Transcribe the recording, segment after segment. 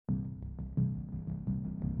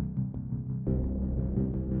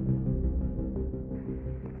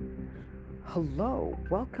Hello,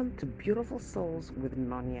 welcome to Beautiful Souls with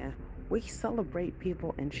Nonya. We celebrate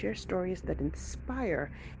people and share stories that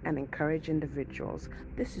inspire and encourage individuals.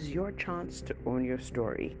 This is your chance to own your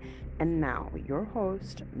story. And now, your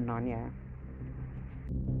host, Nonya.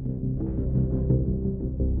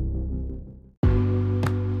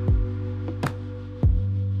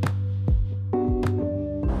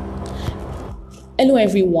 Hello,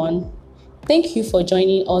 everyone. Thank you for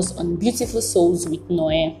joining us on Beautiful Souls with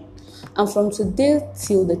Noe. And from today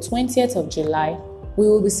till the 20th of July, we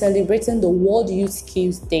will be celebrating the World Youth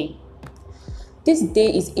Skills Day. This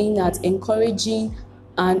day is aimed at encouraging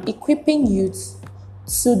and equipping youth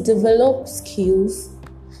to develop skills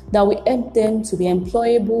that will help them to be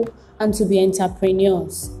employable and to be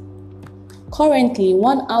entrepreneurs. Currently,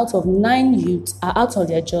 1 out of 9 youths are out of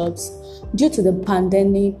their jobs due to the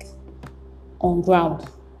pandemic on ground.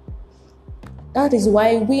 That is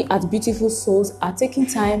why we at Beautiful Souls are taking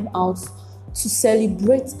time out to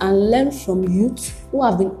celebrate and learn from youth who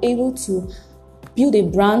have been able to build a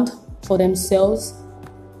brand for themselves,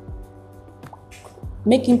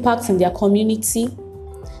 make impacts in their community,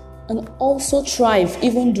 and also thrive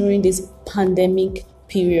even during this pandemic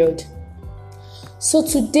period. So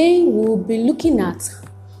today we will be looking at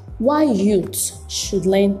why youth should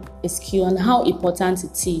learn a skill and how important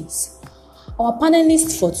it is. Our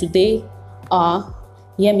panelists for today are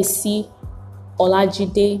Yemisi,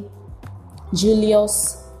 Olajide,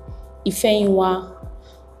 Julius, Ifeyinwa,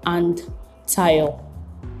 and Tayo.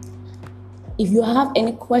 If you have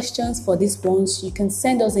any questions for these ones, you can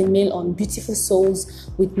send us a mail on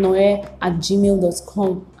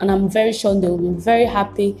beautifulsoulswithnoe@gmail.com, and I'm very sure they will be very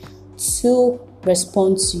happy to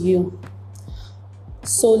respond to you.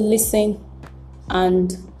 So listen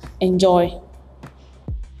and enjoy.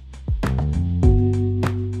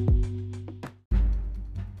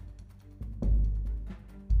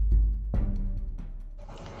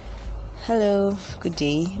 Hello, good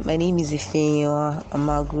day. My name is Ifeanyi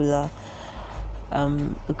Amagula.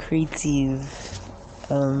 I'm a creative.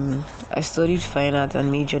 I studied fine art and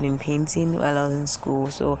majored in painting while I was in school.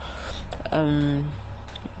 So, I'm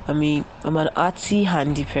an artsy,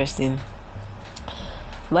 handy person.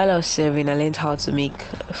 While I was serving, I learned how to make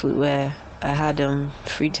footwear. I had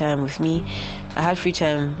free time with me. I had free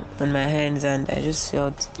time on my hands, and I just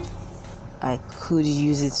felt I could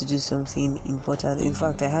use it to do something important. In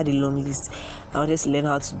fact, I had a long list. I wanted to learn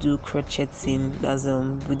how to do crocheting, that's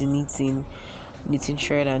with the knitting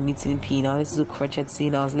thread and knitting pin. I wanted to do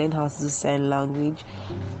crocheting. I was learning how to do sign language.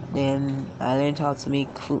 Then I learned how to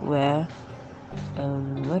make footwear.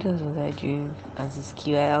 What else was I doing as a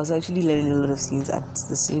skill? I was actually learning a lot of things at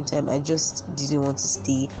the same time. I just didn't want to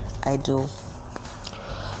stay idle.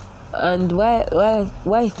 And why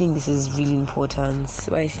I think this is really important,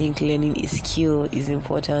 why I think learning a skill is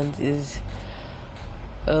important is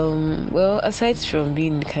well, aside from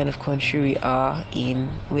being the kind of country we are in,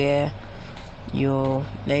 where your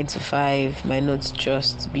 9 to 5 might not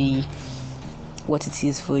just be what it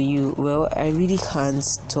is for you, well, I really can't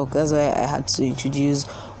talk. That's why I had to introduce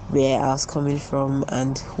where I was coming from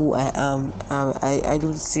and who I am. I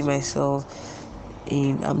don't see myself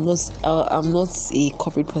I'm not a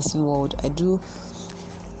corporate person world. I do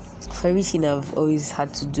for everything I've always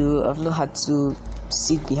had to do. I've not had to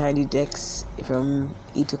sit behind the decks from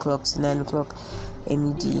 8 o'clock to 9 o'clock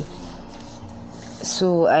any day.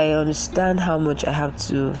 So I understand how much I have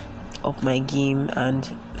to up my game and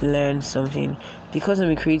learn something. Because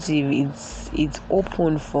I'm a creative, it's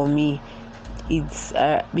open for me. It's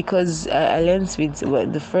because I learned with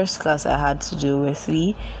the first class I had to do were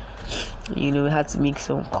 3. We had to make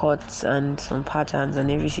some cuts and some patterns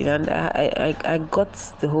and everything, and I got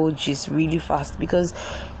the whole gist really fast because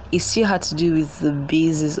it still had to do with the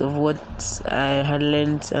basis of what I had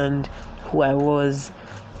learned and who I was,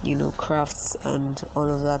 crafts and all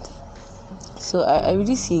of that. So I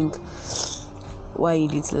really think why you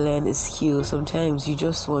need to learn a skill. Sometimes you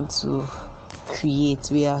just want to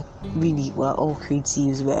create. We're all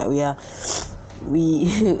creatives.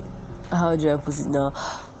 We how do I put it now?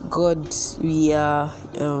 God, we are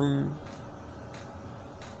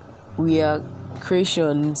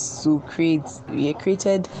creations to create. We are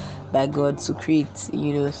created by God to create.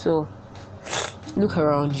 So look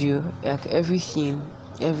around you, like everything,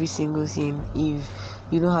 every single thing. If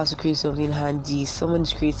you know how to create something handy,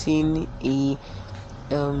 someone's creating a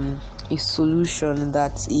solution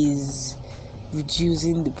that is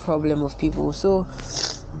reducing the problem of people. So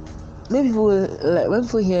many people, like when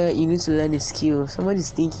people hear you need to learn a skill,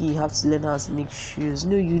 somebody's thinking you have to learn how to make shoes.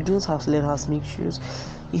 No, you don't have to learn how to make shoes.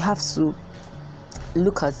 You have to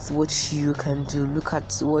look at what you can do, look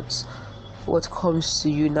at what what comes to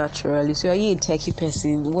you naturally. So are you a techie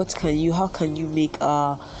person? How can you make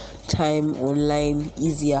time online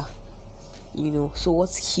easier? So what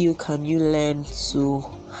skill can you learn to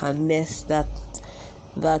harness that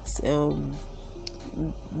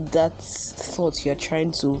thought you're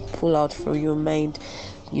trying to pull out from your mind?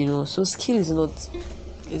 So skill is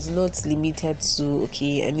not limited to,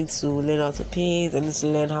 okay, I need to learn how to paint, I need to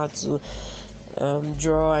learn how to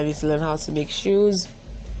draw, I need to learn how to make shoes.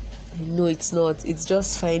 No, it's not. It's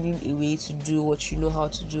just finding a way to do what you know how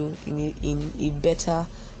to do in a better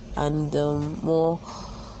and more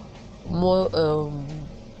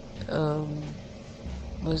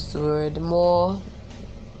what's the word, more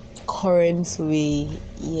current way.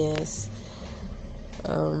 Yes.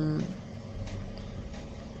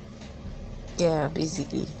 Yeah,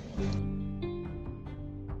 basically.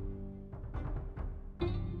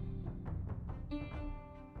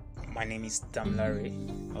 My name is Damilare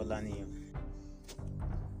Olaniyo.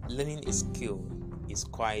 Learning a skill is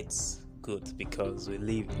quite good because we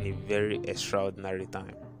live in a very extraordinary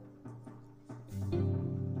time.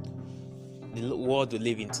 The world we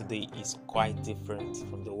live in today is quite different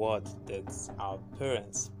from the world that our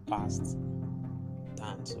parents passed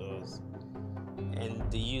down to us. And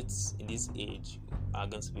the youths in this age are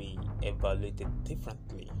going to be evaluated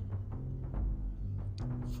differently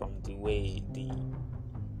from the way the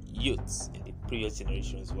youths in the previous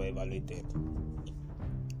generations were evaluated.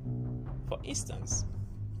 For instance,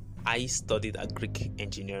 I studied agric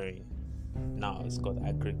engineering. Now it's called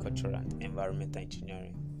agricultural and environmental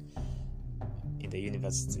engineering in the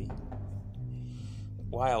university.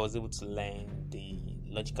 While I was able to learn the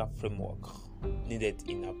logical framework needed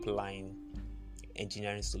in applying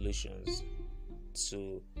engineering solutions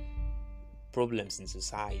to problems in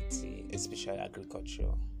society, especially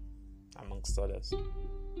agriculture, amongst others.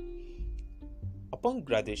 Upon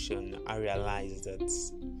graduation, I realized that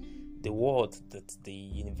the world that the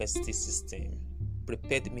university system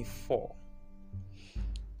prepared me for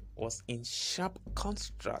was in sharp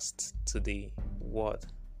contrast to the world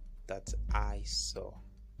that I saw.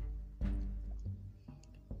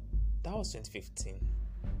 That was 2015.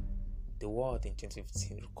 The world in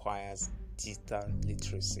 2015 requires digital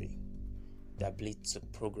literacy, the ability to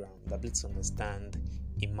program, the ability to understand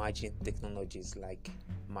emerging technologies like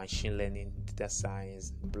machine learning, data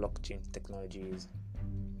science, blockchain technologies,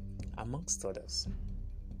 amongst others.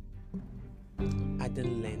 I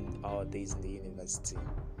didn't learn all this in the university.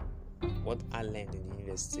 What I learned in the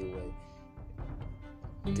university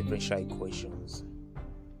were differential equations,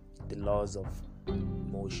 the laws of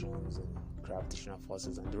motions and gravitational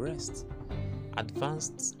forces, and the rest.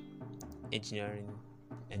 Advanced engineering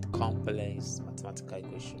and complex mathematical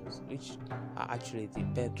equations, which are actually the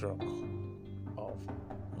bedrock of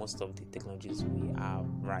most of the technologies we have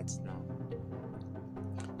right now.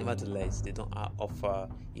 Nevertheless, they don't offer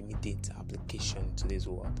immediate application to this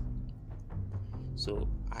world. So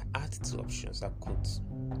I had two options. I could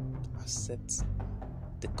accept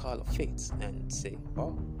the call of fate and say,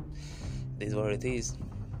 oh, this is what it is.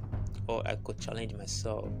 Or I could challenge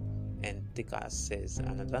myself and take access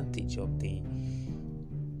and advantage of the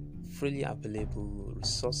freely available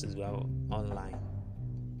resources we have online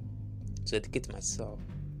to educate myself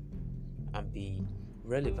and be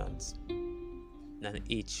relevant in an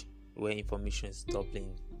age where information is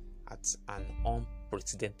doubling at an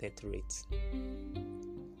unprecedented rate.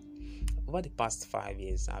 Over the past 5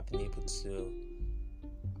 years, I've been able to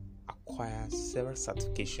acquire several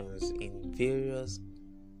certifications in various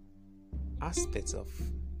aspects of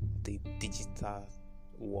the digital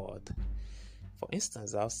world. For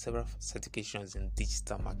instance, I have several certifications in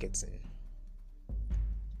digital marketing.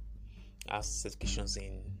 I have certifications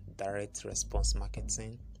in direct response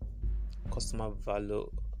marketing, customer value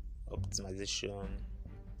optimization,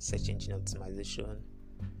 search engine optimization,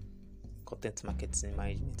 content marketing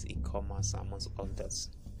management, e-commerce, amongst others.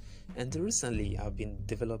 And recently, I've been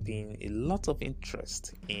developing a lot of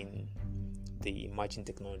interest in the emerging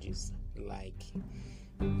technologies like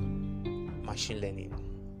machine learning.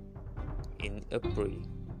 In April,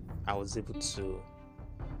 I was able to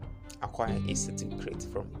acquire a certificate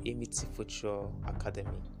from MIT Future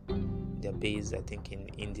Academy. They're based, I think, in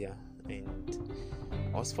India, and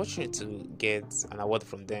I was fortunate to get an award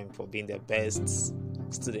from them for being the best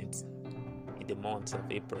student in the month of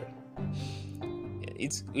April.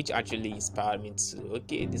 Which actually inspired me to,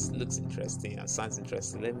 okay, this looks interesting and sounds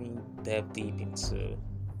interesting. Let me delve deep into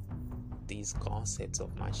these concepts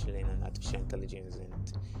of machine learning and artificial intelligence,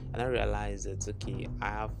 and I realized that, okay, I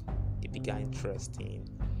have a bigger interest in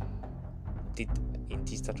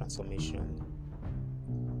digital transformation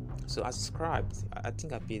So I subscribed. I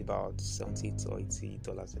think I paid about $70 or $80.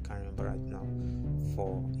 I can't remember right now,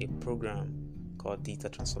 for a program called Data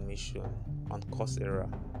Transformation on Coursera.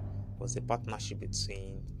 It was a partnership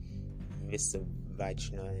between Mr.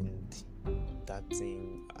 Vagina and that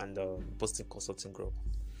thing and the Boston Consulting Group.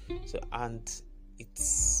 So, and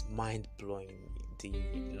it's mind blowing, the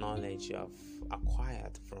knowledge I've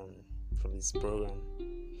acquired from this program.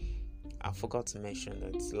 I forgot to mention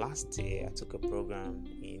that last year I took a program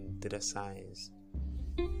in data science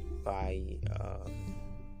by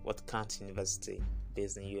Watt County University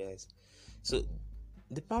based in US. So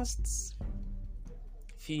the past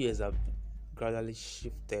few years I've gradually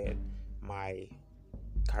shifted my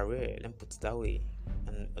career, let me put it that way,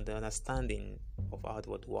 and the understanding of how the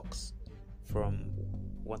world works from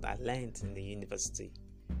what I learned in the university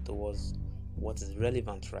towards what is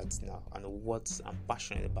relevant right now and what I'm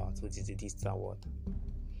passionate about, which is the digital world.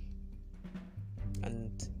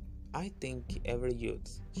 And I think every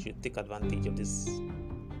youth should take advantage of this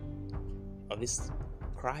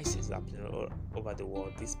crisis happening all over the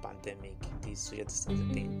world, this pandemic, this social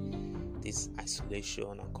distancing thing, this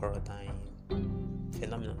isolation and quarantine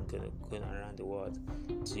phenomenon going around the world,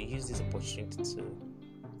 to use this opportunity to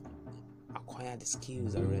acquire the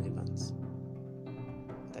skills that are relevant,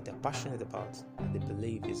 that they're passionate about, and they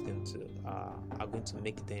believe are going to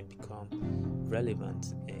make them become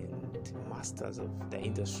relevant and masters of the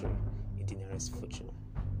industry in the nearest future.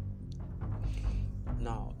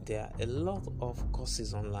 Now, there are a lot of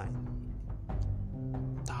courses online,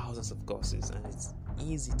 thousands of courses, and it's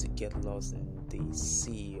easy to get lost in the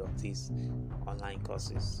sea of these online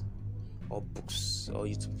courses or books or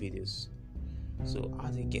YouTube videos. So how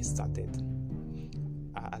do you get started?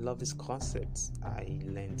 I love this concept I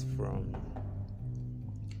learned from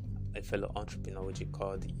a fellow entrepreneur, which he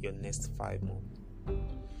called your next 5 moves.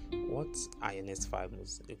 What are your next 5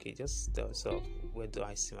 moves? Okay, just tell yourself, where do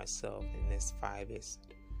I see myself in the next 5 years?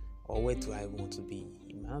 Or where do I want to be?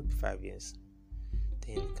 It might not be 5 years.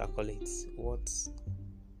 Then calculate what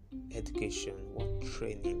education, what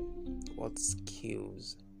training, what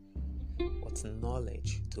skills, what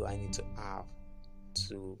knowledge do I need to have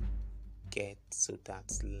to get to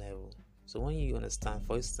that level. So when you understand,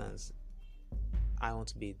 for instance, I want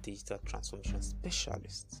to be a digital transformation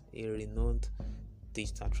specialist, a renowned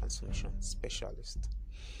digital transformation specialist.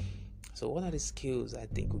 So what are the skills I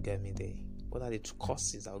think will get me there? What are the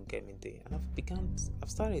courses that will get me there? And I've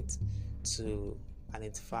started to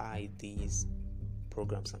identify these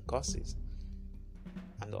programs and courses,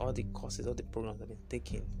 and all the courses, all the programs I've been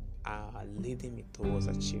taking are leading me towards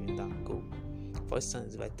achieving that goal. For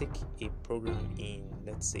instance, if I take a program in,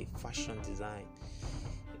 let's say, fashion design,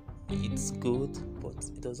 it's good, but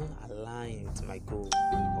it doesn't align with my goal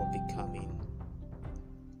of becoming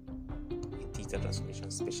a digital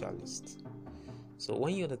transformation specialist. So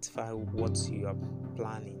when you identify what you are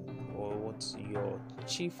planning or what your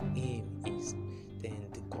chief aim is, then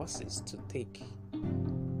the courses to take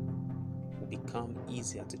will become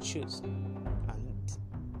easier to choose, and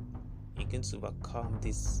you're going to overcome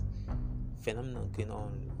this phenomenon going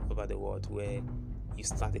on over the world where you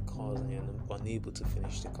start the course and you're unable to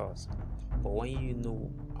finish the course. But when you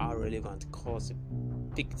know how relevant course you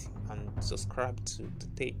picked and subscribed to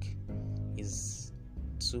take is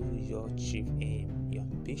to your chief aim, your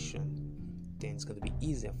ambition, then it's going to be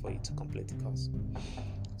easier for you to complete the course.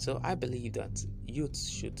 So I believe that youth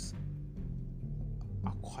should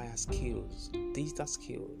acquire skills, digital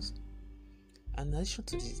skills. And in addition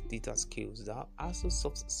to these digital skills, there are also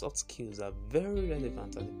soft skills that are very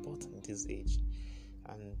relevant and important in this age.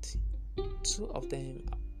 And 2 of them,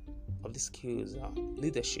 of these skills, are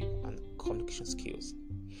leadership and communication skills.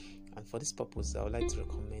 And for this purpose, I would like to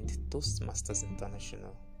recommend Toastmasters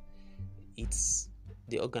International. It's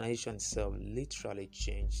the organization itself literally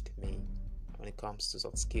changed me when it comes to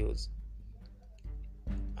soft skills.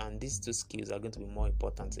 And these 2 skills are going to be more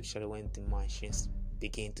important, especially when the machines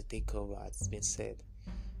begin to take over. As it's been said,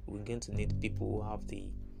 we're going to need people who have the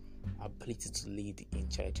ability to lead in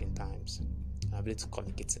challenging times, and ability to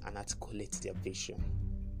communicate and articulate their vision.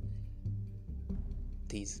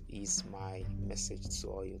 This is my message to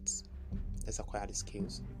all youths. Let's acquire the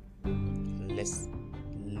skills and let's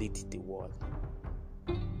lead the world.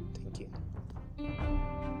 Thank you.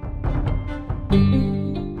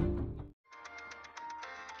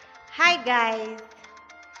 Hi guys!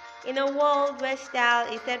 In a world where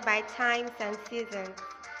style is set by times and seasons,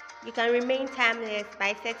 you can remain timeless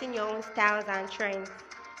by setting your own styles and trends.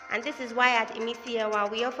 And this is why at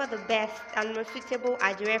Imisiewa we offer the best and most suitable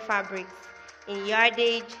Adire fabrics in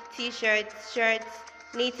yardage, t-shirts, shirts,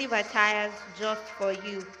 native attires just for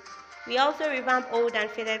you. We also revamp old and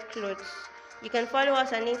faded clothes. You can follow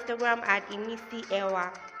us on Instagram at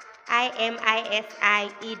Imisiewa,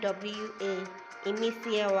 IMISIEWA,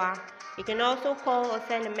 Imisiewa. You can also call or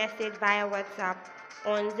send a message via WhatsApp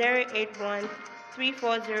on 081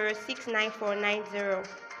 340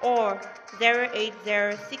 or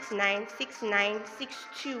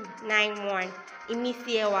 08069696291.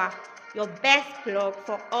 Imisiewa, your best plug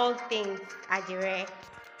for all things Adire.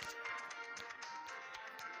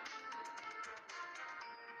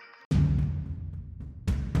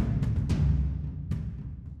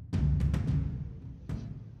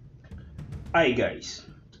 Hi guys,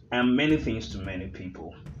 I'm many things to many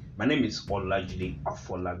people. My name is Olajide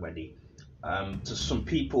Afolagbade. To some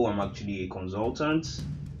people, I'm actually a consultant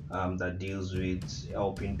that deals with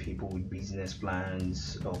helping people with business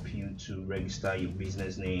plans, help you to register your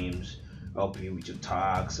business names, help you with your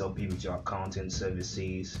tax, help you with your accounting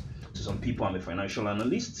services. To some people, I'm a financial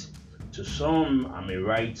analyst. To some, I'm a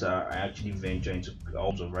writer. I actually venture into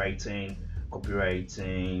all of writing,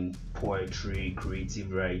 copywriting, poetry,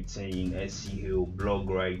 creative writing, SEO, blog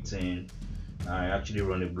writing. I actually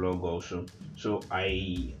run a blog also. So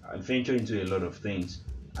I venture into a lot of things.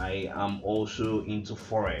 I am also into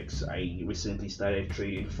Forex. I recently started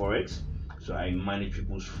trading Forex. So I manage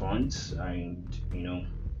people's funds and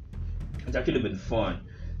it's actually been fun.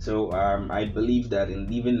 So I believe that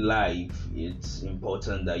in living life, it's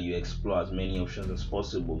important that you explore as many options as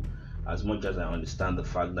possible. As much as I understand the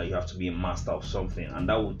fact that you have to be a master of something, and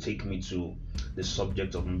that will take me to the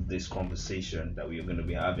subject of this conversation that we are going to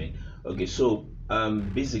be having. Okay, so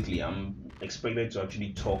basically, I'm expected to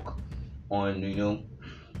actually talk on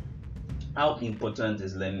how important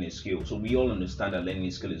is learning a skill. So we all understand that learning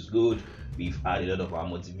a skill is good. We've had a lot of our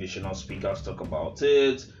motivational speakers talk about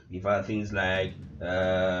it. We've had things like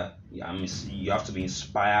you have to be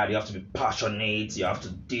inspired, you have to be passionate, you have to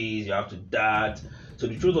this, you have to that. So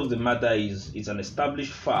the truth of the matter is, it's an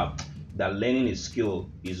established fact that learning a skill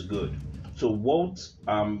is good. So what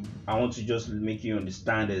I want to just make you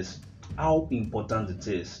understand is how important it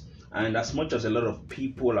is. And as much as a lot of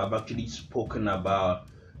people have actually spoken about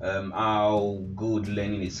how good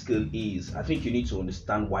learning a skill is, I think you need to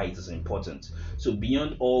understand why it is important. So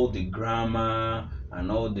beyond all the grammar and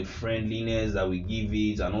all the friendliness that we give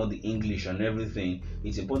it and all the English and everything,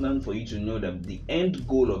 it's important for you to know that the end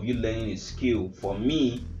goal of you learning a skill, for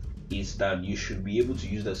me, is that you should be able to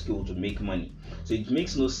use that skill to make money. So it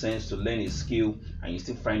makes no sense to learn a skill and you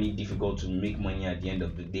still find it difficult to make money at the end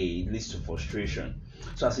of the day. It leads to frustration.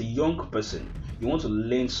 So as a young person, you want to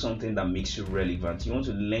learn something that makes you relevant. You want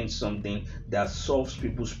to learn something that solves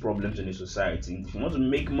people's problems in the society. If you want to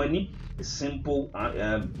make money, a simple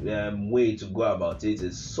way to go about it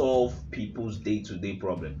is solve people's day-to-day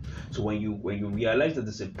problem. So when you realize that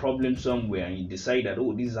there's a problem somewhere and you decide that,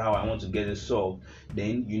 oh, this is how I want to get it solved,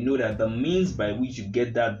 then you know that the means by which you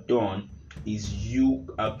get that done is you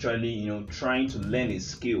actually trying to learn a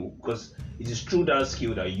skill, because it is through that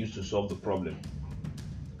skill that you use to solve the problem.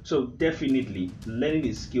 So definitely learning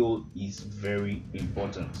a skill is very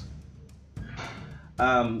important.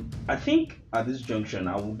 I think at this junction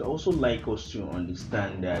I would also like us to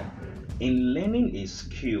understand that in learning a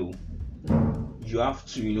skill you have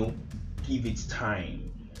to give it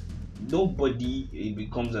time. Nobody it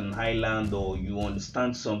becomes an island or you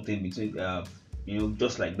understand something between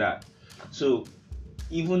just like that. So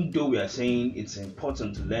even though we are saying it's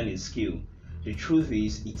important to learn a skill, the truth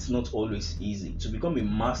is it's not always easy. To become a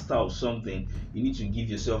master of something, you need to give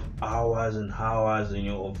yourself hours and hours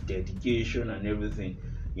of dedication and everything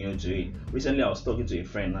to it. Recently I was talking to a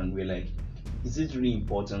friend and we're like, is it really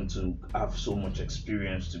important to have so much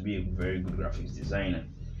experience to be a very good graphics designer?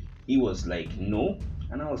 He was like, no.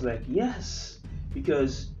 And I was like, yes,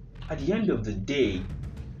 because at the end of the day,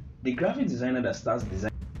 the graphic designer that starts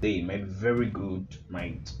designing today might be very good,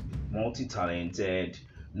 might be multi-talented,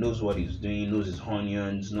 knows what he's doing, knows his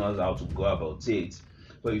onions, knows how to go about it.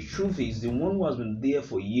 But the truth is, the one who has been there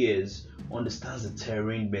for years understands the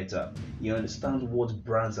terrain better. He understands what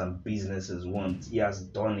brands and businesses want. He has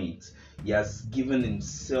done it. He has given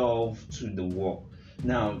himself to the work.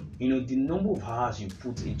 Now, the number of hours you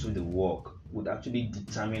put into the work would actually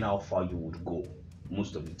determine how far you would go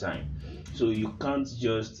most of the time. So you can't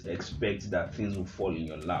just expect that things will fall in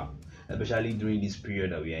your lap, especially during this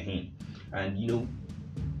period that we are in. And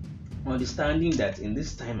understanding that in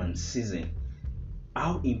this time and season,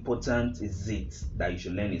 how important is it that you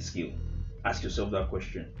should learn a skill? Ask yourself that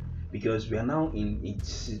question, because we are now in a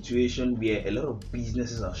situation where a lot of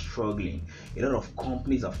businesses are struggling, a lot of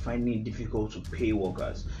companies are finding it difficult to pay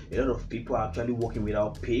workers, a lot of people are actually working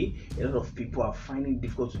without pay, a lot of people are finding it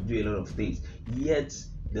difficult to do a lot of things, yet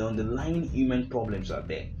the underlying human problems are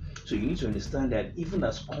there. So you need to understand that even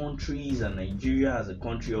as countries, and Nigeria as a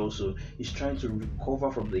country also is trying to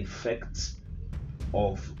recover from the effects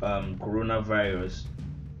of coronavirus,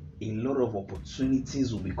 a lot of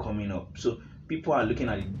opportunities will be coming up. So people are looking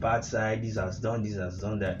at the bad side, this has done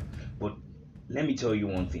that. But let me tell you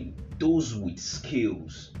one thing, those with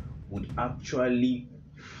skills would actually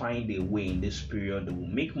find a way in this period. They will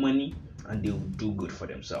make money and they will do good for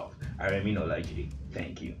themselves. I remain Olajide.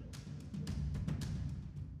 Thank you.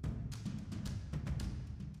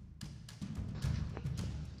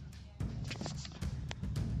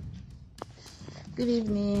 Good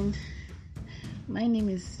evening. My name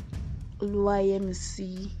is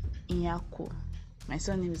Oluwayemisi Inyako. My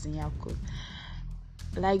surname is Inyako.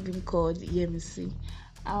 I like being called Yemisi.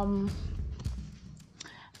 I'm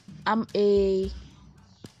a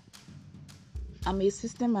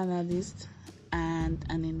system analyst and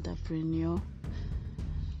an entrepreneur.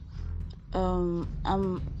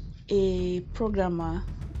 I'm a programmer.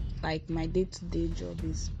 Like my day-to-day job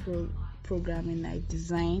is programming. I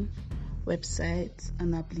design websites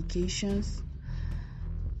and applications,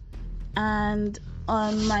 and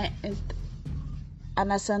as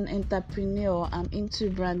an entrepreneur, I'm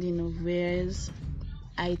into branding of wares,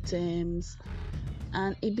 items,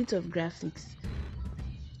 and a bit of graphics.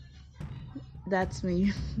 That's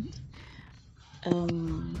me.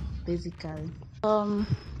 Basically. How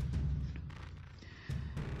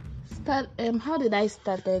did I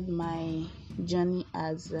started my journey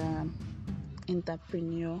as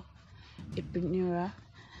entrepreneur?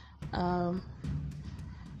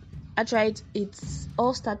 Actually, it's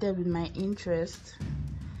all started with my interest.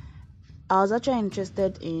 I was actually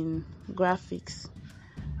interested in graphics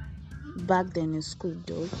back then in school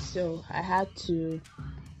though, so I had to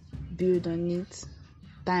build on it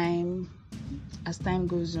as time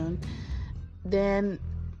goes on. Then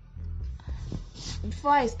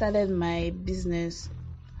before I started my business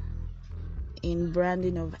in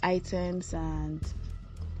branding of items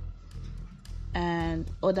and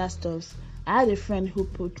other stuff, I had a friend who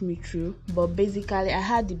put me through, but basically I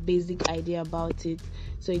had the basic idea about it,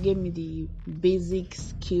 so he gave me the basic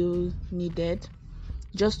skill needed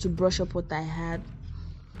just to brush up what I had.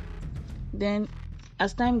 Then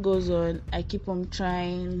as time goes on, I keep on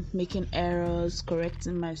trying, making errors,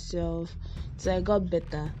 correcting myself till I got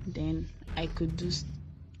better. Then I could do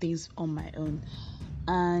things on my own.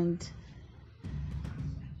 And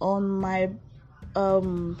on my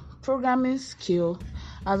programming skill,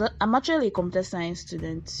 I'm actually a computer science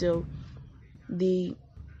student, so the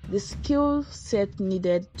skill set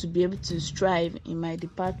needed to be able to strive in my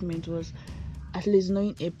department was at least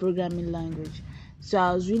knowing a programming language. So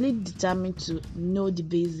I was really determined to know the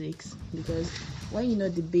basics, because when you know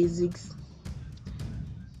the basics,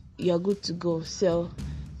 you're good to go. So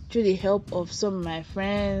through the help of some of my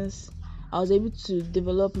friends, I was able to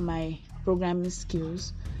develop my programming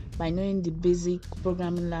skills by knowing the basic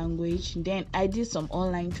programming language. Then I did some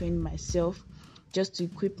online training myself just to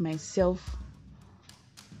equip myself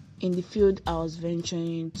in the field I was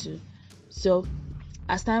venturing into. So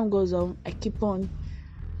as time goes on, I keep on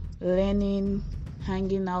learning,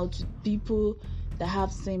 hanging out with people that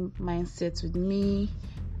have same mindsets with me,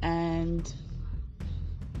 and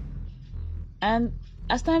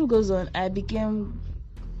as time goes on, I became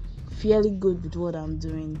fairly good with what I'm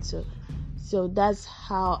doing. So that's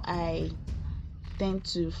how I tend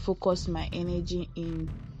to focus my energy in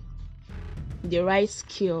the right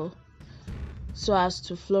skill so as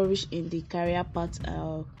to flourish in the career path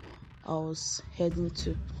I was heading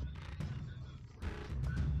to.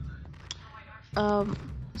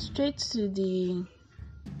 Straight to the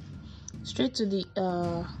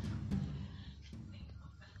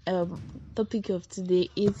topic of today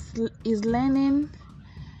is learning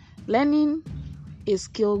a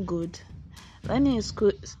skill good. Learning a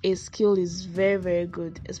skill is very, very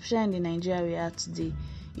good, especially in the Nigeria we are today.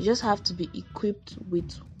 You just have to be equipped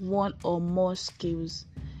with one or more skills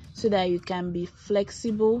so that you can be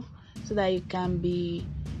flexible, so that you can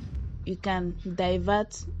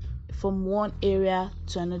divert from one area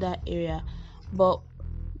to another area. But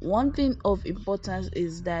one thing of importance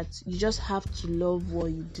is that you just have to love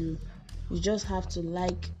what you do. You just have to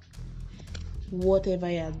like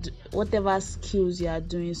whatever skills you are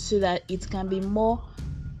doing, so that it can be more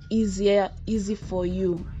easy for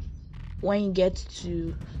you when you get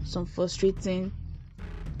to some frustrating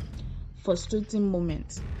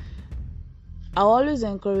moments. I always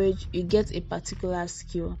encourage you get a particular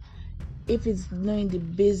skill. If it's knowing the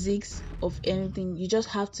basics of anything, you just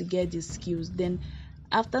have to get the skills. Then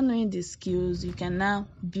after knowing the skills, you can now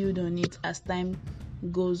build on it as time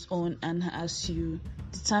goes on and as you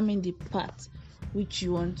determine the path which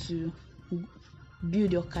you want to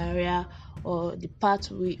build your career, or the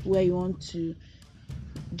path where you want to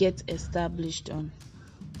get established on.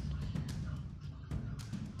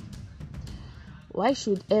 Why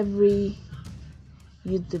should every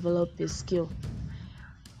youth develop a skill?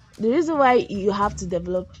 The reason why you have to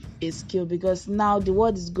develop a skill, because now the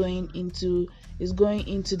world is going into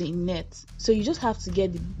the net, so you just have to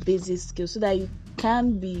get the basic skill so that you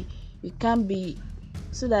can be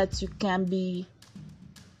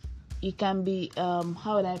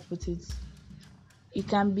how would I put it, you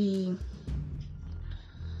can be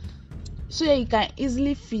so that you can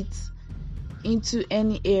easily fit into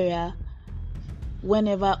any area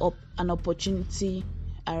whenever an opportunity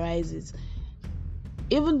arises.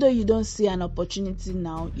 Even though you don't see an opportunity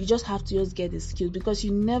now, you just have to just get the skill, because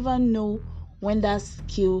you never know when that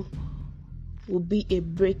skill will be a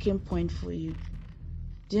breaking point for you.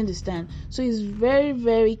 Do you understand? So it's very,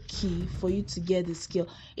 very key for you to get the skill.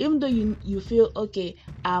 Even though you feel, okay,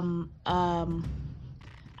 I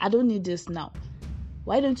don't need this now.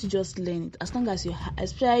 Why don't you just learn it? As long as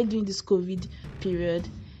especially during this COVID period,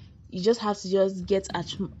 you just have to just get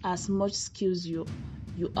as much skills you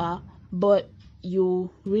are, but you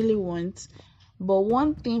really want. But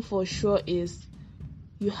one thing for sure is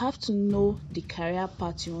you have to know the career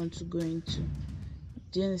path you want to go into.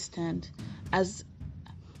 Do you understand? As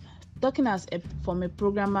talking from a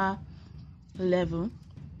programmer level,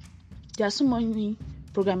 there are so many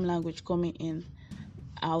programming language coming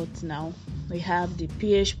out now. We have the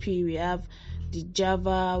PHP, we have the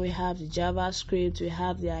Java, we have the JavaScript, we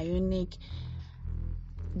have the Ionic.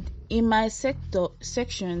 In my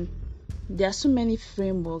section, there are so many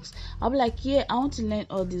frameworks. I'll be like, yeah, I want to learn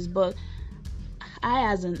all this, but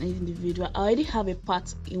I, as an individual, I already have a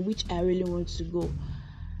path in which I really want to go.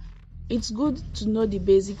 It's good to know the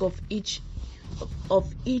basic of each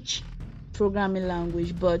programming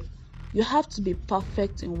language, but you have to be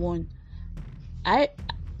perfect in one. I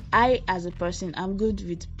as a person, I'm good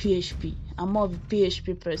with PHP. I'm more of a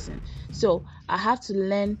PHP person, so I have to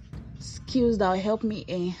learn skills that will help me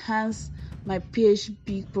enhance my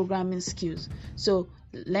PHP programming skills. So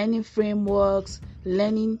learning frameworks,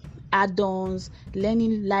 learning add-ons,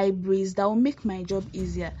 learning libraries that will make my job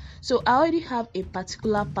easier. So I already have a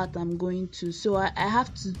particular path I'm going to, so I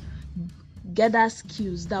have to gather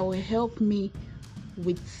skills that will help me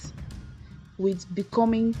with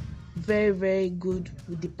becoming very, very good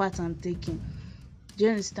with the path I'm taking. Do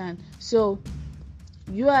you understand? So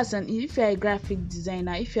if you're a graphic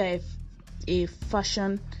designer, if you're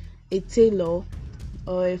a tailor,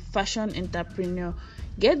 or a fashion entrepreneur,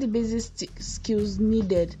 get the basic skills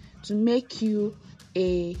needed to make you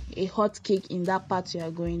a hot cake in that part you are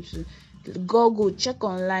going to. Go check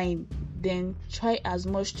online, then try as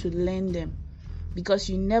much to learn them, because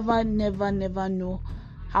you never know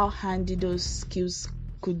how handy those skills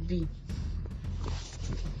could be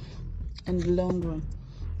in the long run.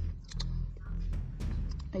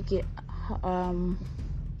 Okay,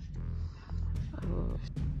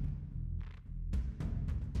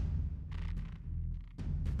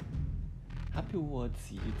 Happy World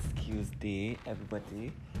Youth Skills Day,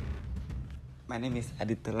 everybody. My name is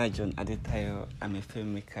Aditola John Adetayo. I'm a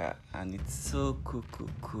filmmaker, and it's so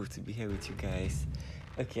cool to be here with you guys.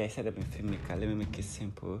 Okay, I said I'm a filmmaker. Let me make it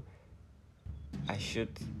simple. I shoot,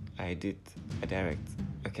 I edit, I direct.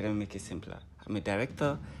 Okay, let me make it simpler. I'm a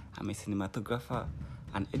director, I'm a cinematographer,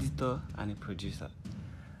 an editor, and a producer.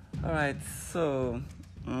 Alright, so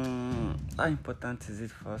how important is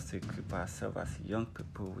it for us to equip ourselves as young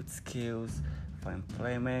people with skills for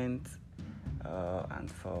employment and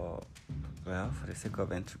for the sake of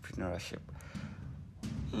entrepreneurship?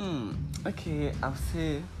 Okay, I'll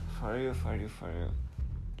say for real.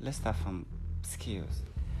 Let's start from skills.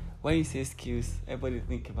 When you say skills, everybody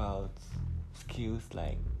think about skills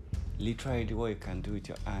like literally what you can do with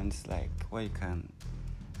your hands, like what you can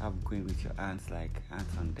have going with your hands, like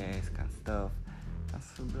hands on desk and stuff. And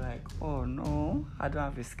so be like, oh no, I don't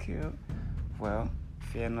have a skill. Well,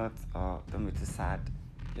 fear not, or don't be too sad.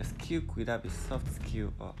 Your skill could either be soft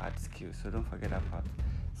skill or hard skill, so don't forget that part.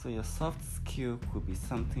 So your soft skill could be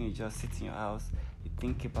something you just sit in your house, you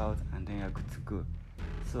think about, and then you're good to go.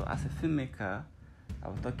 So as a filmmaker, I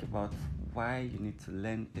will talk about why you need to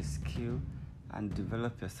learn a skill and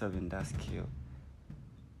develop yourself in that skill.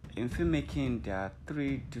 In filmmaking, there are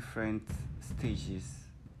 3 different stages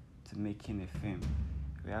to making a film.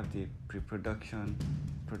 We have the pre-production,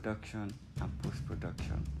 production, and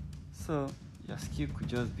post-production. So your skill could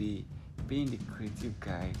just be being the creative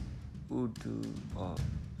guy who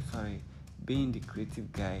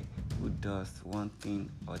does one thing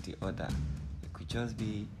or the other. It could just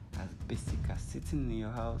be as basic as sitting in your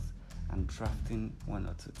house and drafting one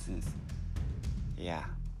or two things. Yeah.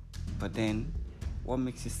 But then, what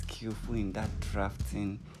makes you skillful in that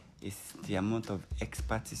drafting is the amount of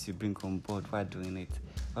expertise you bring on board while doing it.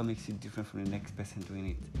 What makes you different from the next person doing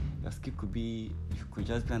it? Your skill could be, you could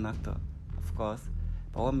just be an actor, of course,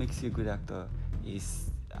 but what makes you a good actor is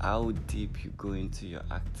how deep you go into your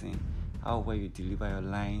acting, how well you deliver your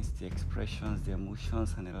lines, the expressions, the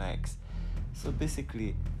emotions, and the likes. So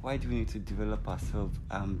basically, why do we need to develop ourselves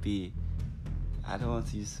and be, I don't want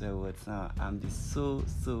to use swear words now, and be so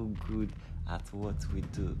good at what we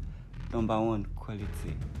do? Number one,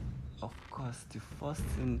 quality. Of course, the first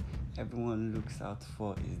thing everyone looks out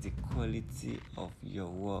for is the quality of your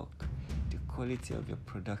work, the quality of your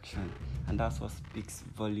production, and that's what speaks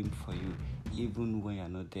volume for you, even when you're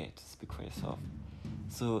not there to speak for yourself.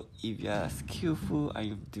 So if you are skillful and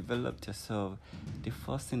you've developed yourself, the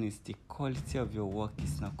first thing is the quality of your work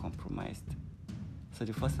is not compromised. So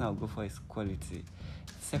the first thing I'll go for is quality.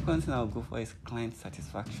 The second thing I'll go for is client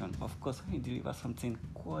satisfaction. Of course, when you deliver something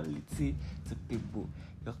quality to people,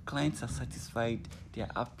 your clients are satisfied, they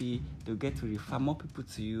are happy, they'll get to refer more people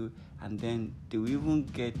to you, and then they will even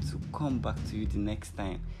get to come back to you the next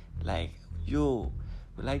time. Like, yo,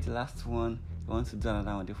 we like the last one, we want to do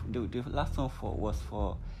another one. The last one was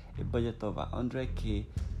for a budget of 100k,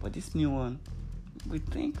 but this new one, we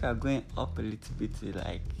think we are going up a little bit to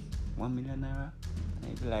like 1 million naira. And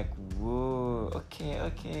you'd be like, whoa,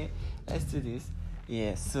 okay, let's do this.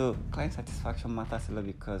 Yeah, so client satisfaction matters a lot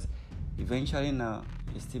because eventually now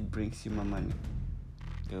it still brings you more money.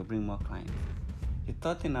 They will bring more clients. The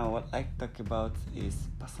third thing I would like to talk about is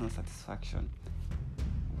personal satisfaction.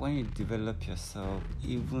 When you develop yourself,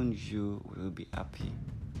 even you will be happy.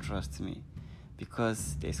 Trust me.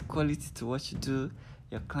 Because there's quality to what you do.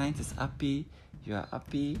 Your client is happy. You are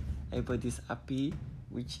happy. Everybody's happy,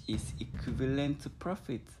 which is equivalent to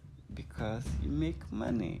profit because you make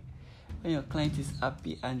money. When your client is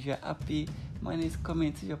happy and you're happy, money is coming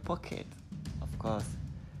into your pocket, of course.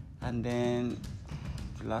 And then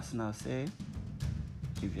the last thing I'll say,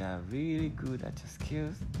 if you are really good at your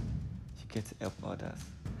skills, you get to help others.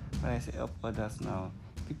 When I say help others now,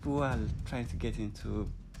 people who are trying to get into,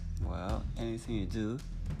 well, anything you do,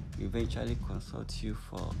 we eventually consult you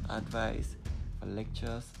for advice, for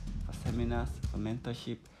lectures, for seminars, for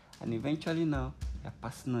mentorship, and eventually now you're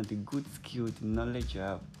passing on the good skill, the knowledge you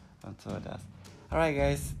have onto others. Alright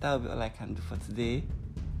guys, that will be all I can do for today.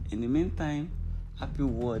 In the meantime, happy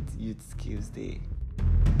World Youth Skills Day.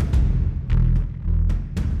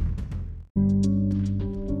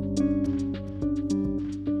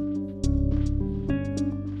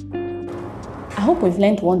 I hope we've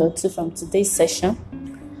learned one or two from today's session,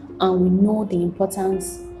 and we know the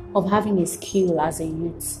importance of having a skill as a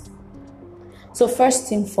youth. So first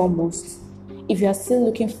thing foremost, if you are still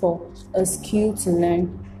looking for a skill to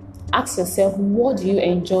learn, ask yourself, what do you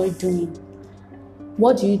enjoy doing?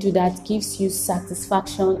 What do you do that gives you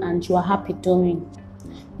satisfaction and you are happy doing?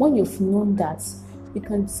 When you've known that, you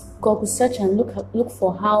can Google search and look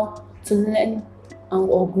for how to learn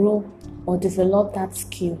or grow or develop that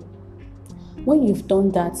skill. When you've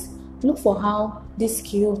done that, look for how this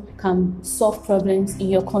skill can solve problems in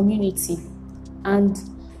your community, and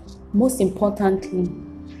most importantly,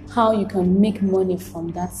 how you can make money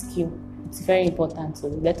from that skill. It's very important, so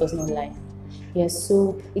let us not lie. Yes,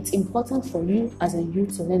 so it's important for you as a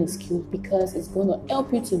youth to learn a skill because it's going to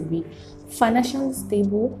help you to be financially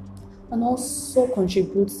stable and also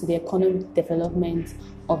contribute to the economic development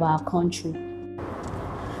of our country.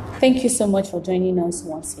 Thank you so much for joining us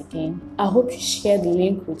once again. I hope you share the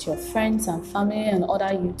link with your friends and family and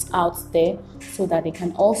other youths out there so that they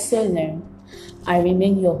can also learn. I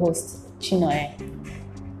remain your host, Chinoe.